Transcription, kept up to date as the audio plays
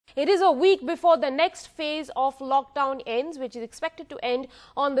It is a week before the next phase of lockdown ends, which is expected to end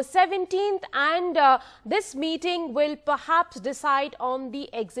on the 17th, and this meeting will perhaps decide on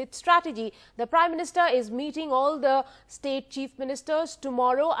the exit strategy. The Prime Minister is meeting all the state chief ministers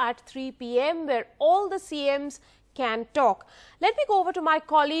tomorrow at 3 p.m, where all the CMs can talk. Let me go over to my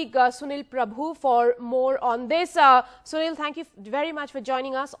colleague Sunil Prabhu for more on this. Sunil, thank you very much for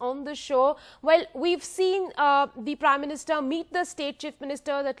joining us on the show. Well, we've seen the Prime Minister meet the state chief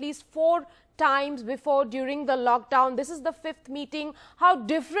ministers at least 4 times before during the lockdown. This is the 5th meeting. How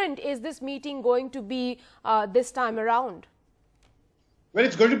different is this meeting going to be this time around? Well,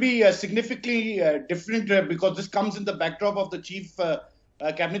 it's going to be significantly different because this comes in the backdrop of the chief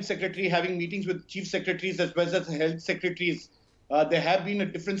cabinet secretary having meetings with chief secretaries as well as health secretaries. There have been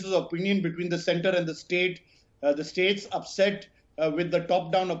differences of opinion between the center and the state. The state's upset with the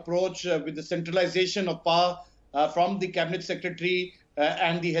top-down approach, with the centralization of power from the cabinet secretary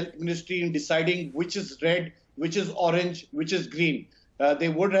and the health ministry in deciding which is red, which is orange, which is green. They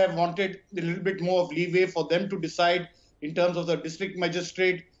would have wanted a little bit more of leeway for them to decide in terms of the district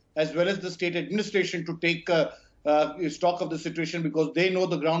magistrate as well as the state administration to take stock of the situation because they know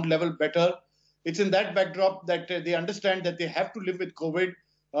the ground level better. It's in that backdrop that they understand that they have to live with COVID.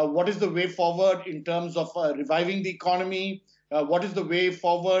 What is the way forward in terms of reviving the economy? What is the way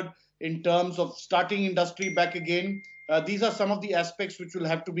forward in terms of starting industry back again? These are some of the aspects which will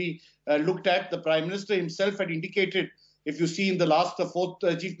have to be looked at. The Prime Minister himself had indicated, if you see in the last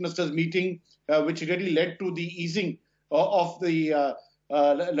 4th Chief Minister's meeting, which really led to the easing of the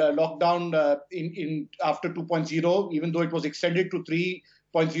lockdown in after 2.0, even though it was extended to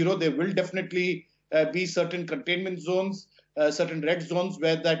 3.0, there will definitely be certain containment zones, certain red zones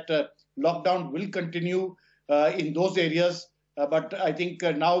where that lockdown will continue in those areas. But I think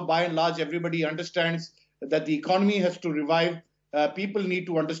now, by and large, everybody understands that the economy has to revive. People need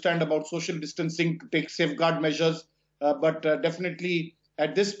to understand about social distancing to take safeguard measures. But definitely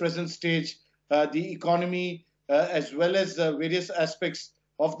at this present stage, the economy as well as various aspects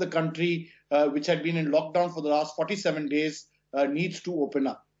of the country which had been in lockdown for the last 47 days needs to open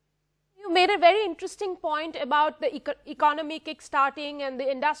up. You made a very interesting point about the economy kick-starting and the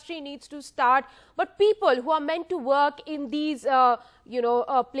industry needs to start. But people who are meant to work in these,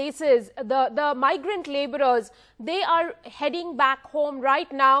 places, the migrant laborers, they are heading back home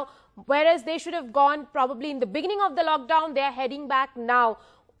right now, whereas they should have gone probably in the beginning of the lockdown. They are heading back now.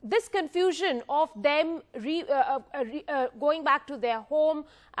 This confusion of them going back to their home,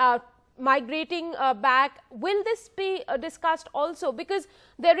 migrating back, will this be discussed also? Because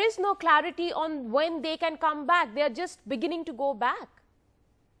there is no clarity on when they can come back. They are just beginning to go back.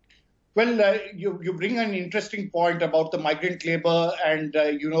 Well, you bring an interesting point about the migrant labor and,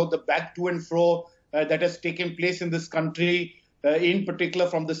 the back to and fro that has taken place in this country, in particular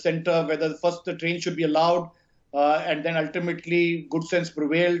from the center, whether first the train should be allowed, and then ultimately good sense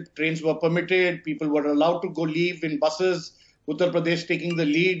prevailed. Trains were permitted. People were allowed to go leave in buses. Uttar Pradesh taking the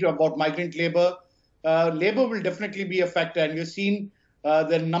lead about migrant labor. Labor will definitely be a factor. And we've seen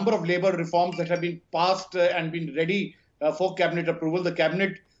the number of labor reforms that have been passed and been ready for cabinet approval. The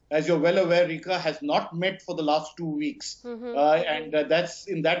cabinet, as you're well aware, Rika, has not met for the last 2 weeks. And that's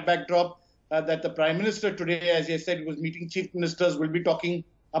in that backdrop that the Prime Minister today, as I said, was meeting chief ministers, will be talking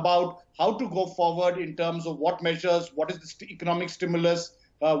about how to go forward in terms of what measures, what is the economic stimulus,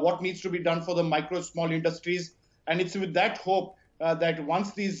 what needs to be done for the micro small industries. And it's with that hope that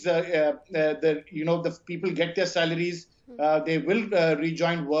once these the people get their salaries, they will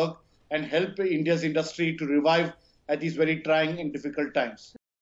rejoin work and help India's industry to revive at these very trying and difficult times.